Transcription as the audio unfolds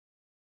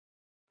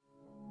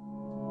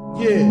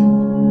Yeah,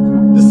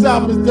 this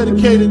album is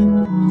dedicated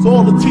to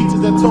all the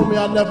teachers that told me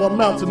I never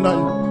amount to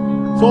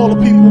nothing. To all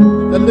the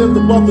people that lived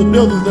above the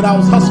buildings that I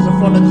was hustling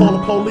from, that called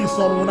the police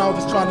on me when I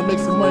was just trying to make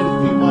some money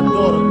to feed my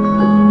daughter.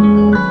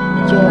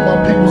 To all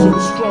my people who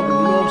were struggling,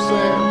 you know what I'm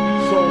saying?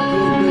 It's all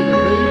good,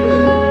 baby.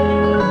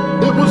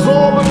 It was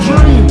all a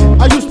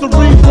dream. I used to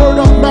read Word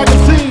Up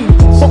magazine,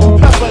 Salt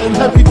and Pepper and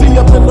Heavy D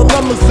up in the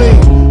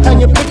limousine,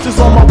 hanging pictures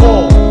on my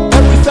wall.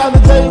 Every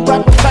Saturday